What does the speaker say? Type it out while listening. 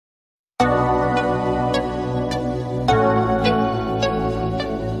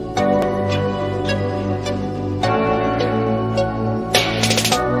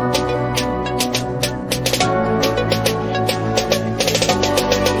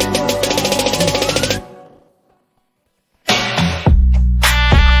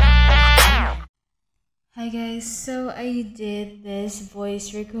So I did this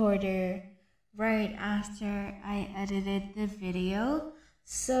voice recorder right after I edited the video.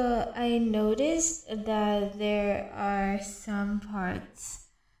 So I noticed that there are some parts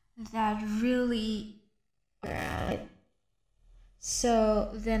that really are.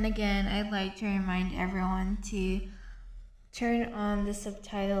 So then again, I'd like to remind everyone to turn on the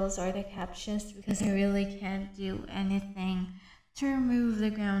subtitles or the captions because I really can't do anything to remove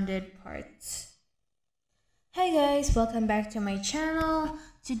the grounded parts. Hi guys, welcome back to my channel.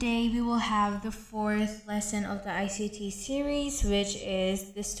 Today we will have the fourth lesson of the ICT series, which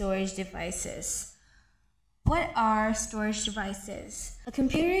is the storage devices. What are storage devices? A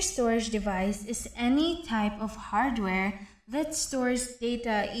computer storage device is any type of hardware that stores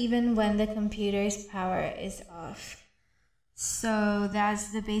data even when the computer's power is off. So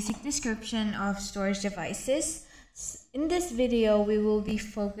that's the basic description of storage devices. In this video, we will be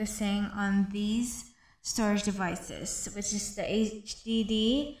focusing on these storage devices, which is the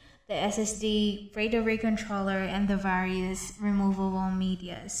HDD, the SSD, RAID array controller, and the various removable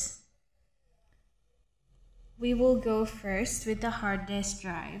medias. We will go first with the hard disk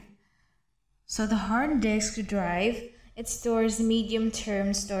drive. So the hard disk drive, it stores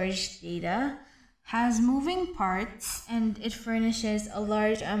medium-term storage data, has moving parts, and it furnishes a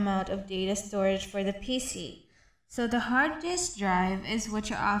large amount of data storage for the PC. So the hard disk drive is what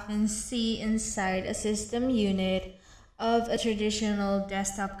you often see inside a system unit of a traditional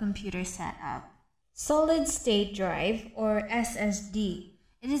desktop computer setup. Solid state drive, or SSD.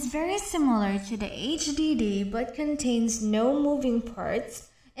 It is very similar to the HDD but contains no moving parts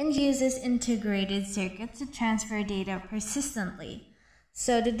and uses integrated circuits to transfer data persistently.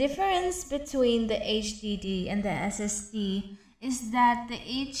 So the difference between the HDD and the SSD is that the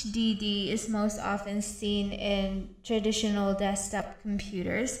HDD is most often seen in traditional desktop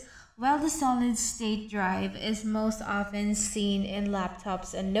computers, while the solid-state drive is most often seen in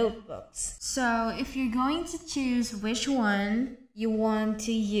laptops and notebooks. So if you're going to choose which one you want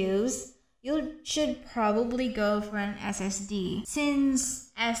to use, you should probably go for an SSD, since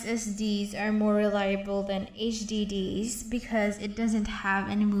SSDs are more reliable than HDDs because it doesn't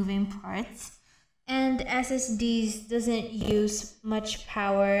have any moving parts. And SSDs doesn't use much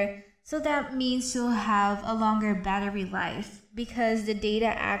power, so that means you'll have a longer battery life because the data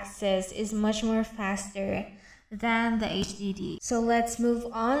access is much more faster than the HDD. So let's move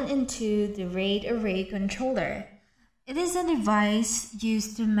on into the RAID array controller. It is a device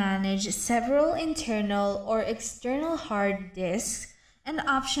used to manage several internal or external hard disks and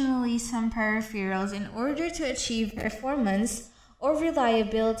optionally some peripherals in order to achieve performance or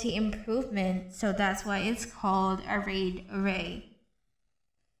reliability improvement, so that's why it's called a RAID array.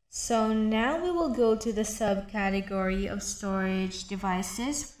 So now we will go to the subcategory of storage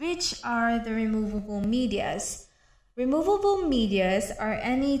devices, which are the removable medias. Removable medias are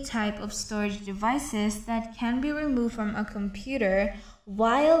any type of storage devices that can be removed from a computer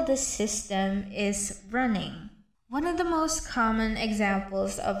while the system is running. One of the most common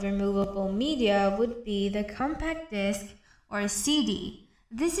examples of removable media would be the compact disc or CD.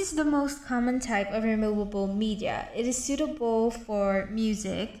 This is the most common type of removable media. It is suitable for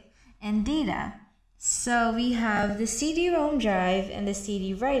music and data. So we have the CD-ROM drive and the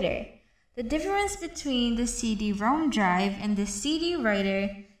CD writer. The difference between the CD-ROM drive and the CD writer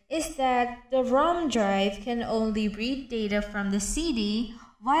is that the ROM drive can only read data from the CD,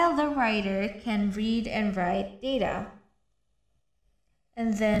 while the writer can read and write data.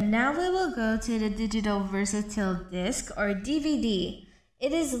 And then now we will go to the digital versatile disc or DVD.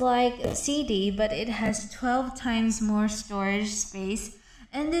 It is like a CD, but it has 12 times more storage space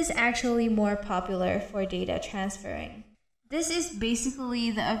and is actually more popular for data transferring. This is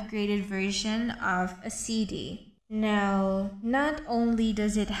basically the upgraded version of a CD. Now, not only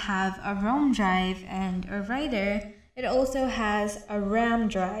does it have a ROM drive and a writer, it also has a RAM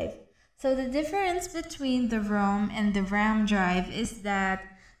drive. So the difference between the ROM and the RAM drive is that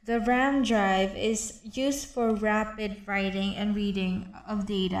the RAM drive is used for rapid writing and reading of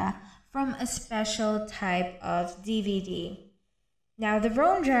data from a special type of DVD. Now the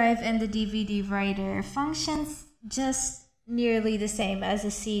ROM drive and the DVD writer functions just nearly the same as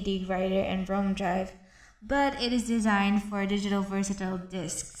the CD writer and ROM drive, but it is designed for digital versatile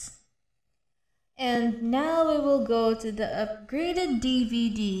discs. And now we will go to the upgraded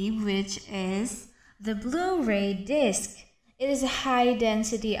DVD, which is the Blu-ray disc. It is a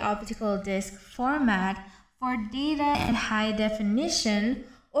high-density optical disc format for data in high definition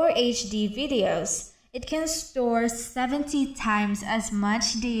or HD videos. It can store 70 times as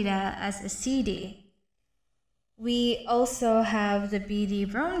much data as a CD. We also have the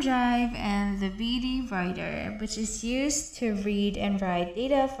BD-ROM drive and the BD writer, which is used to read and write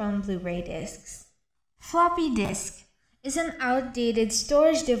data from Blu-ray discs. Floppy disk is an outdated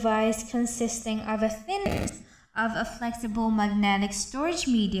storage device consisting of a thin disk of a flexible magnetic storage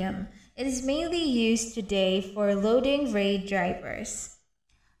medium. It is mainly used today for loading RAID drivers.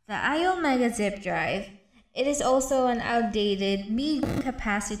 The iOmega zip drive. It is also an outdated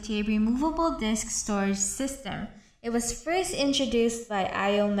medium-capacity removable disk storage system. It was first introduced by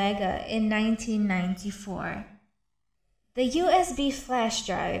iOmega in 1994. The USB flash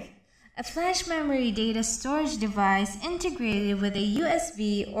drive, a flash memory data storage device integrated with a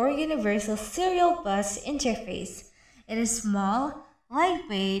USB or universal serial bus interface. It is small,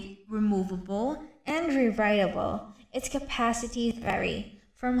 lightweight, removable, and rewritable. Its capacities vary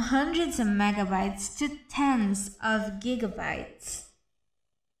from hundreds of megabytes to tens of gigabytes.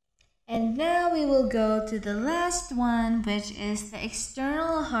 And now we will go to the last one, which is the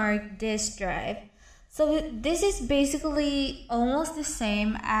external hard disk drive. So this is basically almost the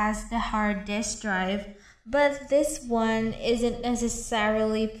same as the hard disk drive, but this one isn't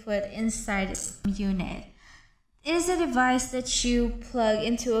necessarily put inside a unit. It is a device that you plug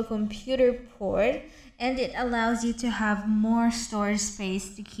into a computer port, and it allows you to have more storage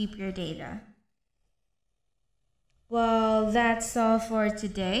space to keep your data. Well, that's all for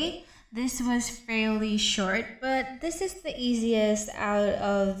today. This was fairly short, but this is the easiest out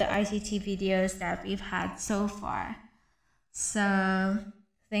of the ICT videos that we've had so far. So,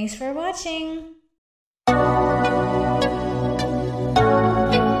 thanks for watching!